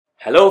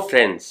Hello,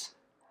 friends.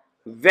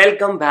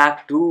 Welcome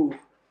back to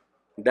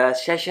the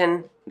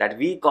session that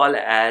we call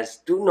as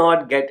Do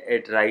Not Get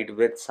It Right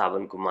with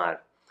Savan Kumar.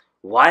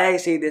 Why I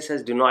say this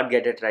as Do Not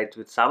Get It Right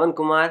with Savan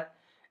Kumar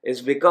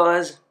is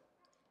because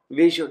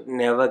we should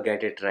never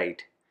get it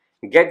right.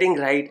 Getting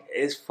right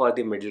is for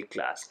the middle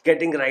class,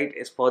 getting right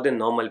is for the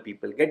normal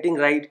people, getting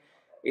right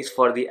is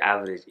for the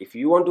average. If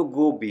you want to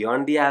go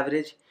beyond the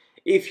average,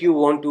 if you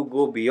want to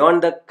go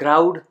beyond the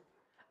crowd,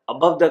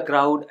 above the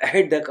crowd,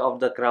 of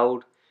the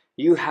crowd,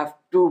 you have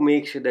to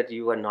make sure that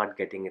you are not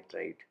getting it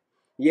right.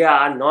 You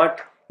are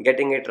not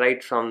getting it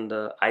right from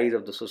the eyes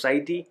of the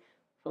society,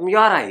 from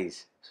your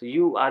eyes. So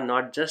you are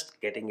not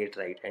just getting it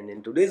right. And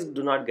in today's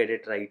Do Not Get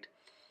It Right,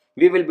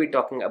 we will be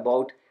talking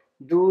about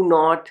do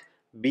not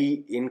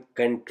be in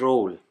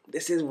control.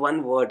 This is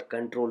one word,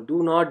 control.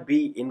 Do not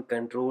be in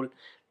control.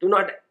 Do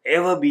not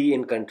ever be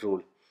in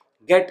control.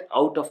 Get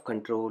out of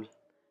control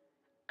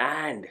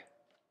and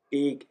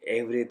take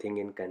everything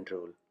in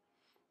control.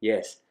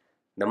 Yes,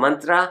 the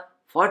mantra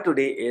for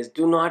today is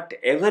do not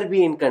ever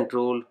be in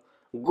control,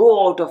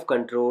 go out of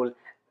control,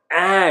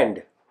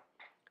 and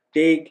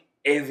take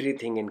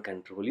everything in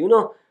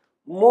control.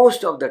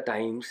 Most of the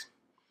times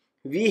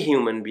we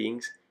human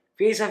beings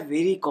face a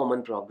very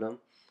common problem,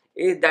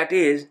 that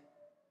is,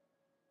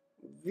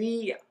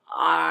 we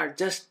are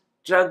just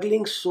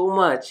struggling so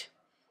much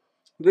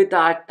with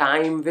our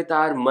time, with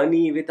our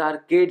money, with our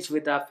kids,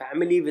 with our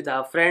family, with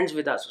our friends,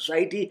 with our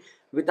society,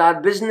 with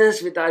our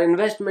business, with our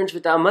investments,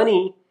 with our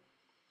money.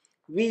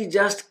 We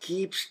just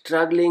keep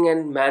struggling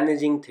and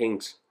managing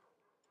things.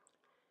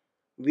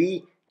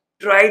 We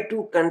try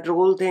to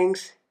control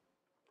things,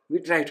 we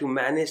try to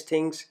manage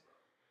things,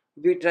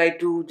 we try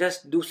to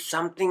just do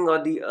something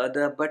or the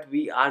other, but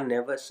we are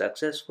never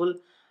successful,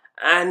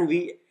 and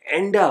we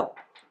end up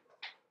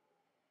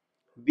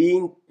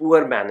being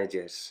poor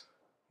managers.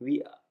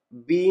 We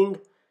being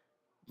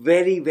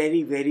very,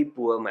 very, very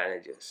poor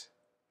managers.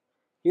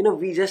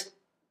 We just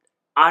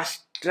are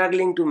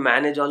struggling to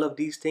manage all of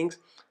these things,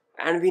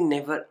 and we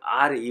never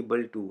are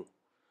able to.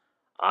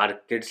 Our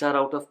kids are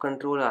out of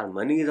control, our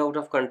money is out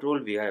of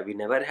control, we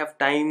never have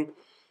time,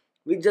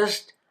 we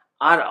just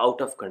are out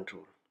of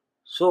control.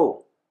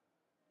 So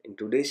in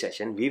today's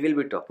session we will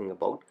be talking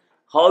about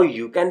how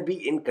you can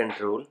be in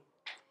control,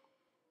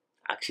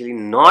 actually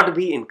not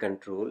be in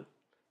control,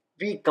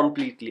 be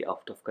completely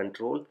out of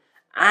control,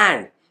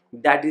 and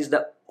that is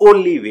the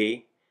only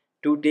way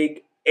to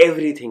take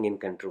everything in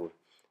control.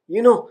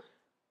 you know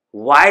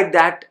why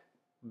that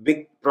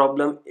big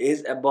problem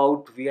is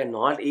about we are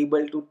not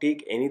able to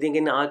take anything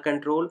in our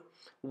control,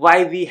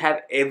 why we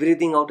have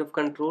everything out of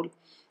control,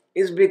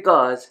 is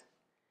because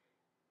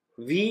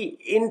we,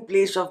 in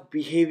place of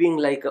behaving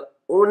like a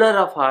owner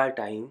of our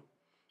time,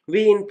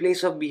 we, in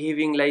place of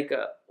behaving like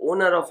a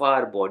owner of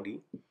our body,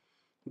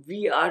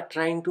 we are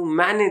trying to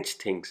manage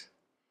things.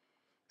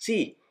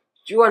 See,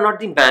 you are not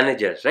the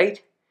manager,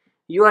 right?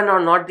 You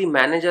are not the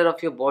manager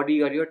of your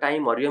body or your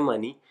time or your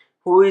money,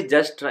 who is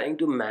just trying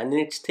to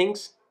manage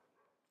things.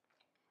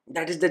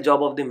 That is the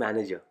job of the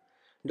manager.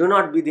 Do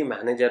not be the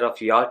manager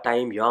of your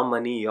time, your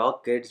money, your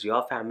kids,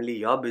 your family,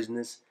 your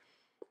business,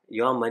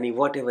 your money,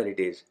 whatever it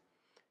is.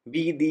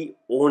 Be the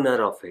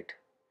owner of it.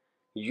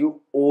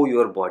 You owe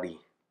your body.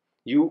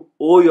 You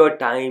owe your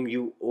time,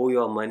 you owe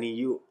your money,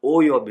 you owe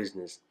your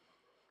business.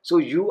 So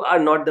you are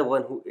not the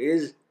one who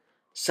is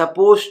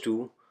supposed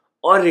to,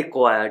 or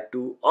required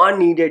to, or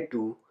needed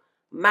to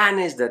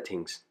manage the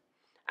things.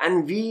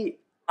 And we,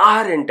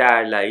 our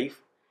entire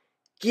life,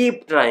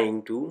 keep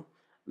trying to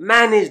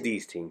manage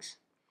these things.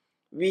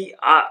 We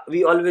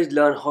always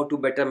learn how to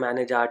better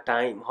manage our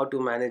time, how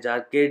to manage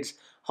our kids,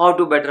 how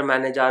to better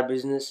manage our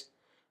business,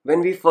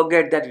 when we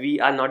forget that we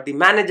are not the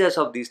managers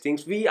of these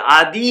things, we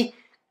are the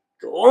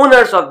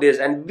owners of this.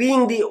 And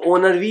being the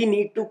owner, we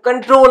need to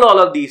control all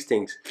of these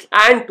things,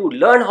 and to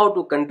learn how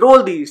to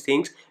control these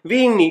things,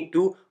 we need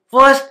to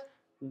first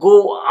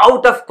go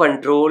out of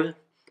control.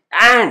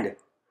 And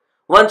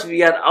once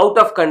we are out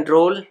of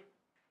control,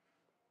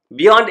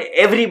 beyond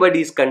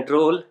everybody's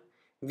control,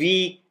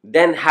 we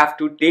then have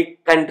to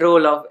take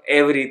control of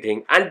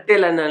everything.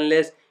 Until and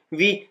unless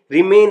we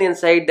remain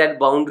inside that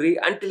boundary,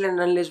 until and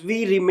unless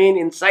we remain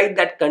inside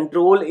that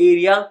control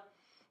area,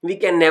 we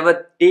can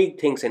never take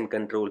things in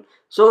control.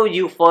 So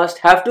you first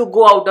have to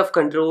go out of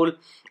control,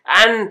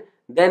 and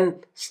then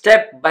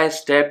step by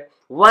step,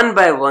 one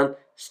by one,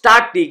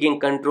 start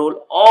taking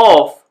control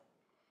of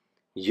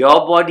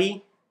your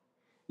body,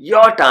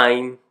 your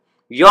time,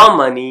 your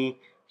money,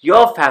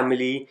 your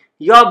family,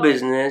 your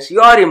business,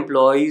 your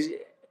employees,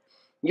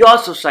 your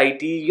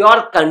society,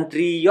 your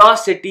country, your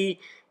city,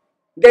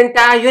 the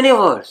entire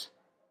universe.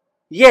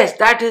 Yes,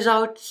 that is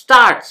how it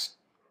starts.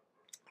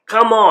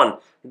 Come on,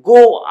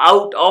 go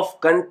out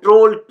of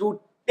control to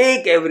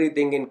take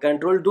everything in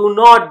control. Do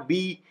not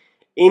be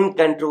in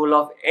control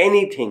of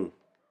anything.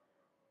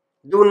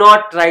 Do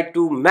not try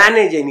to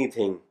manage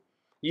anything.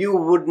 You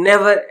would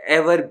never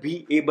ever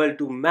be able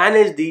to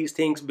manage these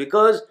things,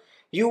 because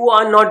you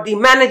are not the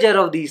manager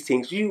of these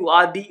things. You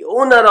are the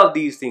owner of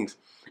these things.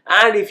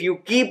 And if you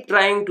keep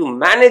trying to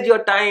manage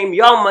your time,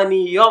 your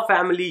money, your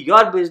family,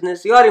 your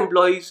business, your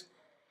employees,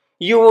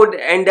 you would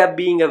end up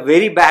being a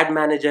very bad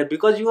manager,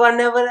 because you are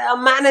never a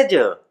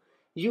manager.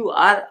 You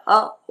are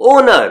a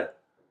owner.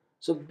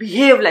 So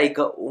behave like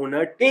a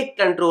owner, take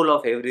control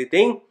of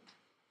everything,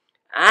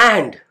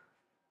 and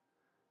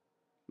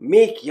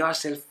make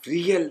yourself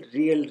real.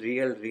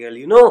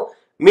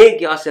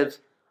 Make yourself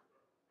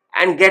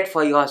and get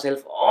for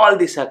yourself all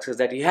the success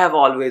that you have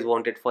always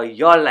wanted for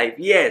your life.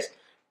 Yes,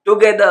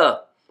 together,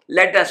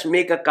 let us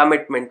make a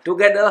commitment.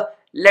 Together,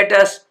 let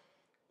us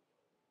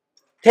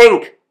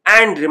think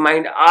and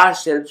remind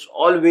ourselves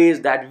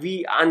always that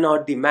we are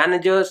not the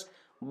managers,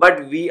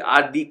 but we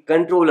are the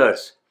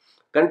controllers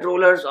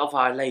of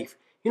our life.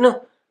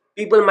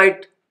 People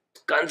might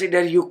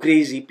consider you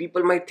crazy.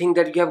 People might think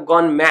that you have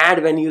gone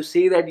mad when you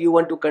say that you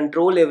want to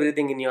control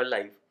everything in your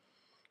life.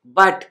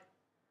 But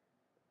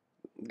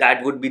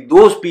that would be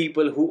those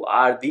people who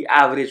are the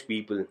average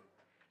people,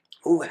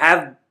 who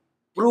have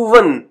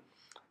proven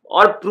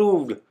or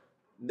proved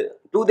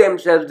to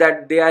themselves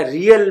that they are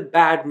real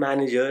bad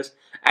managers,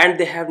 and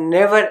they have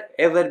never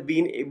ever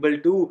been able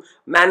to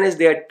manage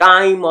their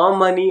time or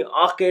money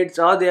or kids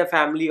or their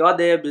family or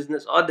their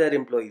business or their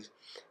employees.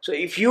 So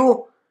if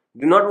you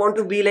do not want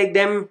to be like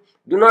them,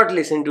 do not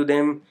listen to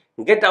them.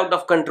 Get out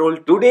of control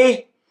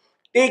today.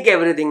 Take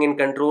everything in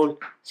control,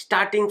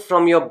 starting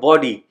from your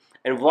body.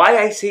 And why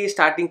I say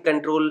start taking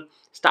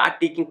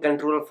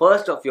control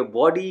first of your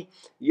body,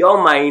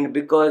 your mind,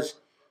 because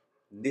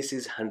this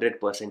is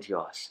 100%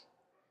 yours.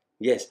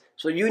 Yes,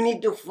 so you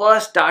need to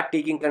first start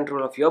taking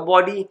control of your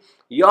body,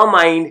 your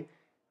mind,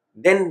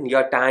 then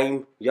your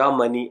time, your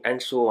money, and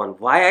so on.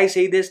 Why I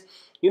say this?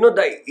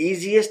 The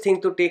easiest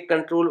thing to take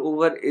control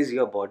over is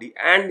your body,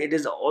 and it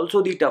is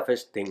also the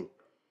toughest thing.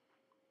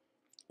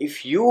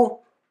 If you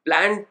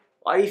plan,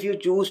 or if you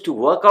choose to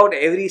work out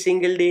every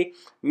single day,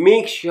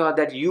 make sure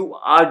that you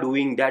are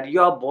doing that.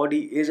 Your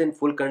body is in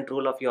full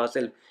control of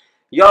yourself.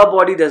 Your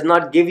body does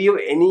not give you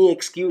any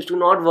excuse to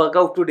not work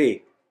out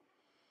today.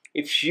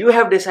 If you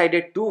have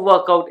decided to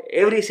work out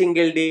every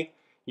single day,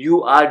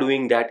 you are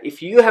doing that.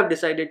 If you have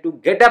decided to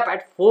get up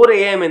at 4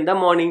 a.m. in the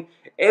morning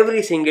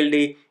every single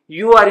day,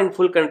 you are in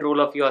full control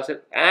of yourself,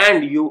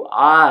 and you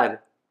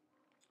are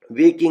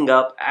waking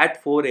up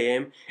at 4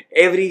 a.m.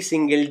 every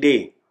single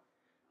day.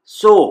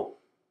 So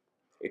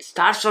it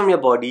starts from your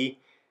body,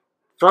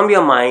 from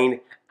your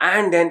mind,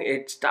 and then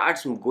it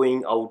starts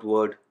going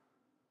outward.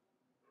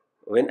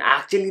 When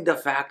actually the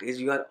fact is,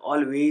 you are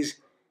always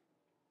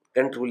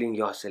controlling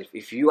yourself.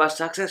 If you are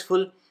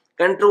successful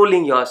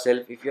controlling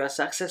yourself, if you are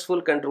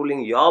successful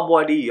controlling your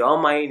body, your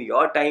mind,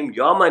 your time,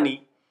 your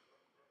money,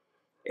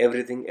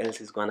 everything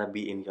else is gonna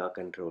be in your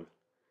control.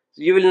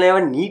 So you will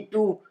never need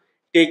to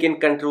take in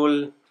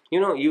control.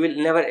 You will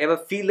never ever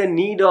feel the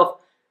need of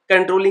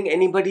controlling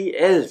anybody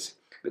else,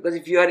 because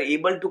if you are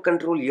able to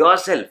control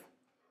yourself,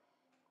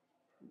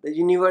 the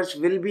universe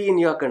will be in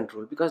your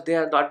control, because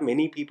there are not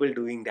many people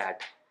doing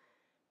that.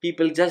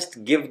 People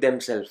just give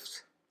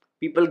themselves.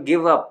 People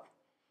give up.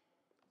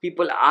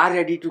 People are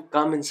ready to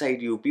come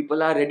inside you.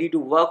 People are ready to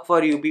work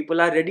for you. People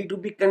are ready to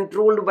be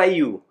controlled by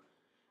you.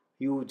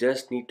 You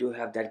just need to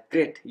have that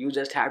grit. You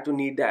just have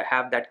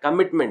that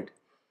commitment.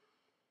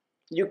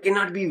 You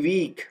cannot be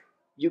weak.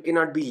 You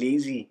cannot be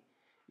lazy.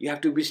 You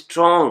have to be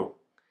strong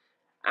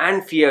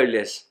and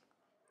fearless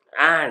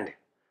and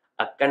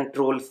a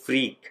control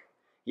freak.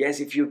 Yes,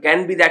 if you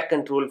can be that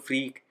control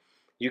freak,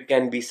 you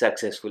can be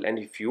successful. And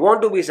if you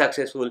want to be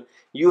successful,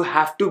 you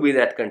have to be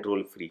that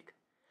control freak.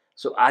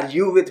 So are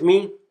you with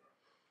me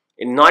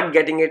in not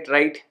getting it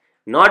right,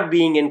 not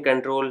being in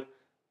control,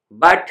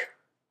 but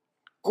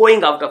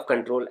going out of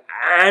control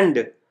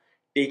and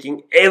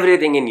taking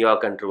everything in your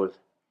control?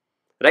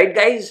 Right,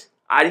 guys?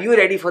 Are you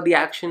ready for the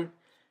action?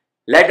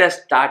 Let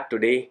us start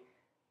today.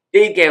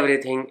 Take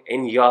everything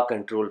in your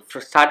control,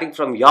 starting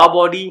from your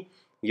body,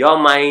 your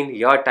mind,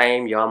 your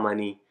time, your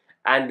money,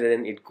 and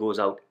then it goes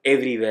out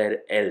everywhere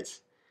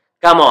else.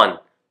 Come on,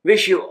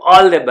 wish you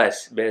all the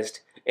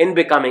best in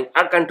becoming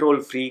a control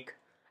freak,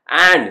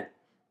 and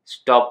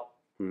stop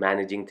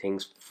managing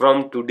things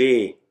from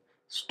today.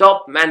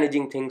 Stop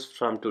managing things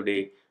from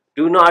today.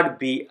 Do not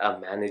be a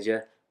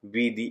manager,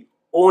 be the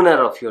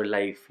owner of your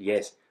life.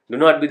 Yes, do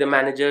not be the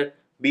manager,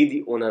 be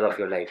the owner of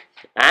your life.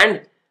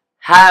 And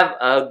have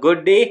a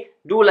good day.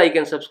 Do like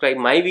and subscribe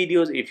my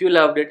videos if you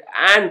loved it,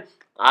 and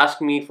ask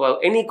me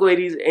for any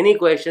queries, any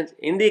questions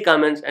in the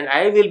comments, and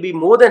I will be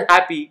more than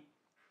happy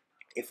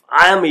if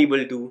I am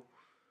able to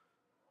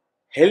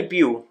help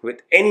you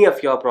with any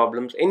of your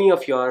problems, any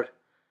of your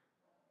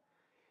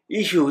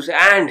issues,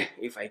 and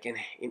if I can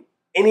in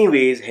any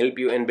ways help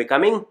you in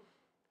becoming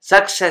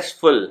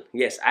successful.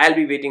 Yes, I'll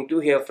be waiting to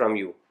hear from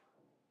you.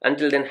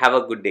 Until then, have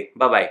a good day.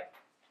 Bye bye.